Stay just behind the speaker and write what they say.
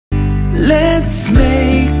Let's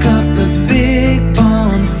make up a big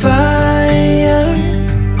bonfire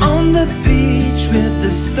on the beach with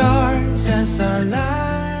the stars as our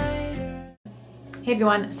lighter. Hey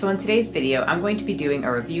everyone, so in today's video I'm going to be doing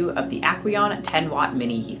a review of the Aqueon 10W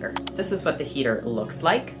mini heater. This is what the heater looks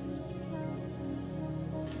like.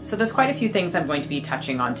 So there's quite a few things I'm going to be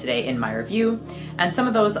touching on today in my review, and some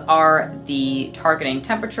of those are the targeting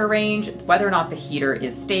temperature range, whether or not the heater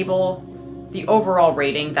is stable, the overall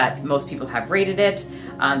rating that most people have rated it,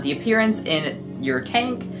 the appearance in your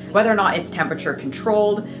tank, whether or not it's temperature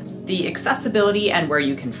controlled, the accessibility and where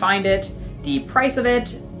you can find it, the price of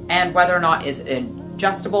it, and whether or not is it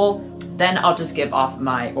adjustable. Then I'll just give off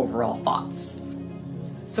my overall thoughts.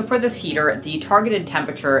 So for this heater, the targeted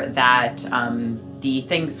temperature that the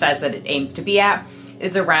thing says that it aims to be at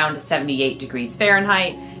is around 78 degrees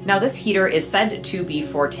Fahrenheit. Now this heater is said to be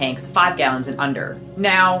for tanks 5 gallons and under.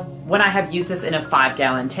 Now, when I have used this in a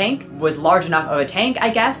 5-gallon tank, was large enough of a tank, I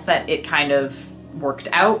guess, that it kind of worked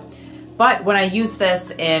out. But when I used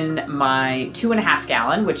this in my 2.5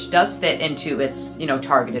 gallon, which does fit into its,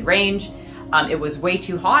 targeted range, it was way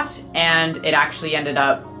too hot, and it actually ended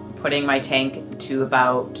up putting my tank to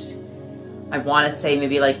about, I want to say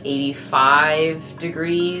maybe like 85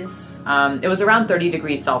 degrees. It was around 30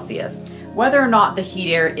 degrees Celsius. Whether or not the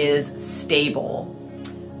heater is stable,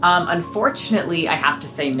 unfortunately, I have to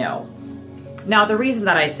say no. Now, the reason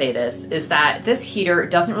that I say this is that this heater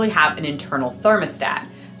doesn't really have an internal thermostat.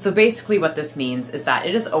 So basically what this means is that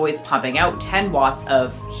it is always pumping out 10 watts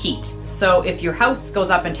of heat. So if your house goes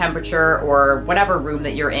up in temperature or whatever room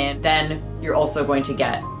that you're in, then you're also going to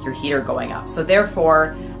get your heater going up. So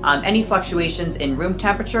therefore, any fluctuations in room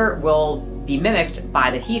temperature will be mimicked by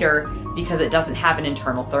the heater because it doesn't have an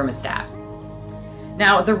internal thermostat.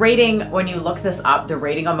 Now, the rating, when you look this up, the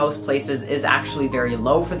rating on most places is actually very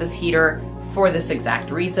low for this heater for this exact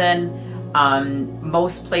reason.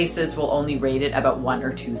 Most places will only rate it about 1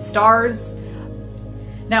 or 2 stars.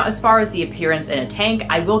 Now, as far as the appearance in a tank,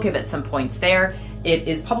 I will give it some points there. It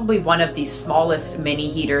is probably one of the smallest mini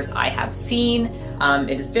heaters I have seen.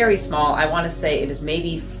 It is very small. I want to say it is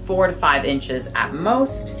maybe 4 to 5 inches at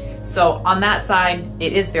most. So on that side,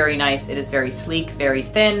 it is very nice. It is very sleek, very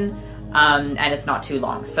thin, and it's not too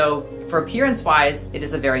long. So for appearance-wise, it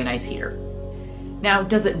is a very nice heater. Now,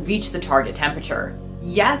 does it reach the target temperature?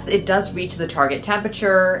 Yes, it does reach the target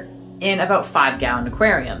temperature in about 5-gallon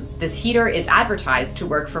aquariums. This heater is advertised to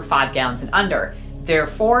work for 5 gallons and under.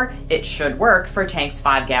 Therefore, it should work for tanks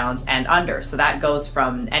 5 gallons and under. So that goes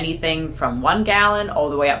from anything from 1 gallon all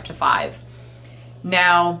the way up to 5.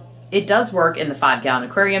 Now, it does work in the 5-gallon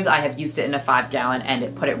aquariums. I have used it in a 5-gallon and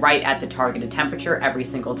it put it right at the targeted temperature every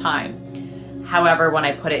single time. However, when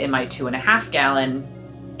I put it in my 2.5 gallon,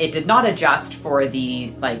 it did not adjust for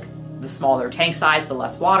the smaller tank size, the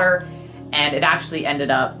less water, and it actually ended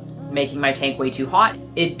up making my tank way too hot.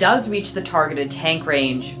 It does reach the targeted tank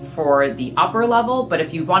range for the upper level, but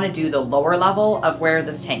if you want to do the lower level of where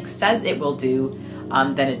this tank says it will do,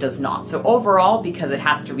 then it does not. So overall, because it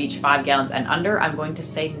has to reach 5 gallons and under, I'm going to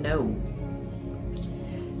say no.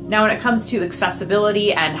 Now, when it comes to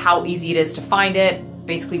accessibility and how easy it is to find it,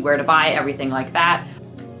 basically where to buy, everything like that,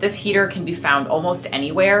 this heater can be found almost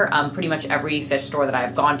anywhere. Pretty much every fish store that I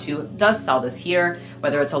have gone to does sell this heater,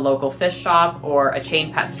 whether it's a local fish shop or a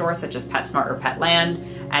chain pet store such as PetSmart or Petland.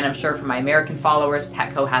 And I'm sure for my American followers,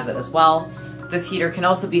 Petco has it as well. This heater can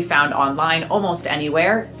also be found online almost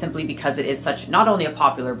anywhere, simply because it is such not only a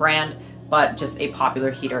popular brand, but just a popular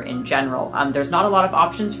heater in general. There's not a lot of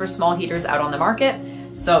options for small heaters out on the market,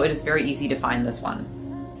 so it is very easy to find this one.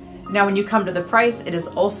 Now, when you come to the price, it is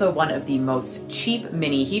also one of the most cheap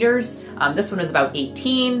mini heaters. This one is about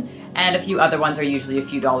 $18, and a few other ones are usually a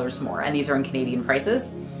few dollars more, and these are in Canadian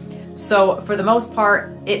prices. So for the most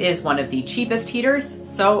part, it is one of the cheapest heaters,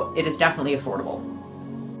 so it is definitely affordable.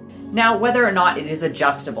 Now, whether or not it is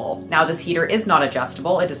adjustable. Now, this heater is not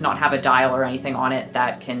adjustable. It does not have a dial or anything on it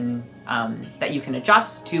that you can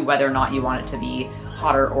adjust to whether or not you want it to be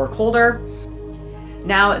hotter or colder.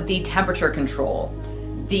 Now, the temperature control.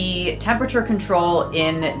 The temperature control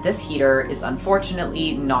in this heater is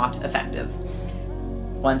unfortunately not effective.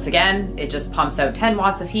 Once again, it just pumps out 10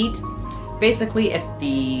 watts of heat. Basically, if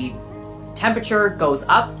the temperature goes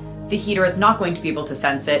up, the heater is not going to be able to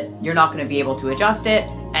sense it, you're not going to be able to adjust it,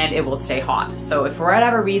 and it will stay hot. So if for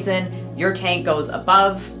whatever reason your tank goes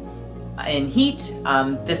above in heat,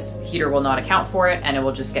 this heater will not account for it, and it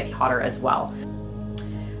will just get hotter as well.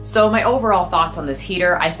 So my overall thoughts on this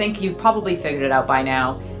heater, I think you've probably figured it out by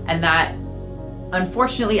now, and that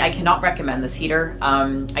Unfortunately, I cannot recommend this heater.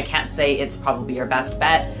 I can't say it's probably your best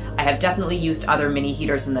bet. I have definitely used other mini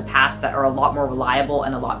heaters in the past that are a lot more reliable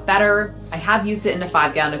and a lot better. I have used it in a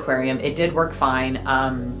 5-gallon aquarium. It did work fine.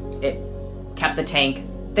 It kept the tank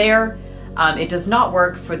there. It does not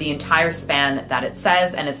work for the entire span that it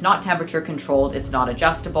says, and it's not temperature controlled, it's not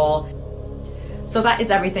adjustable. So that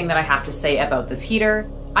is everything that I have to say about this heater.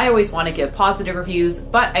 I always want to give positive reviews,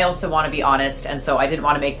 but I also want to be honest, and so I didn't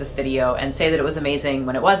want to make this video and say that it was amazing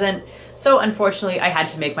when it wasn't. So unfortunately, I had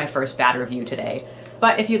to make my first bad review today.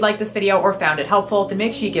 But if you'd like this video or found it helpful, then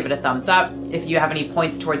make sure you give it a thumbs up. If you have any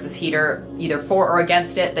points towards this heater, either for or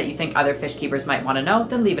against it, that you think other fish keepers might want to know,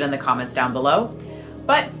 then leave it in the comments down below.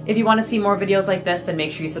 But if you want to see more videos like this, then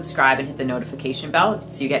make sure you subscribe and hit the notification bell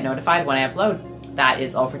so you get notified when I upload. That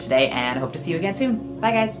is all for today, and I hope to see you again soon.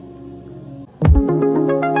 Bye, guys.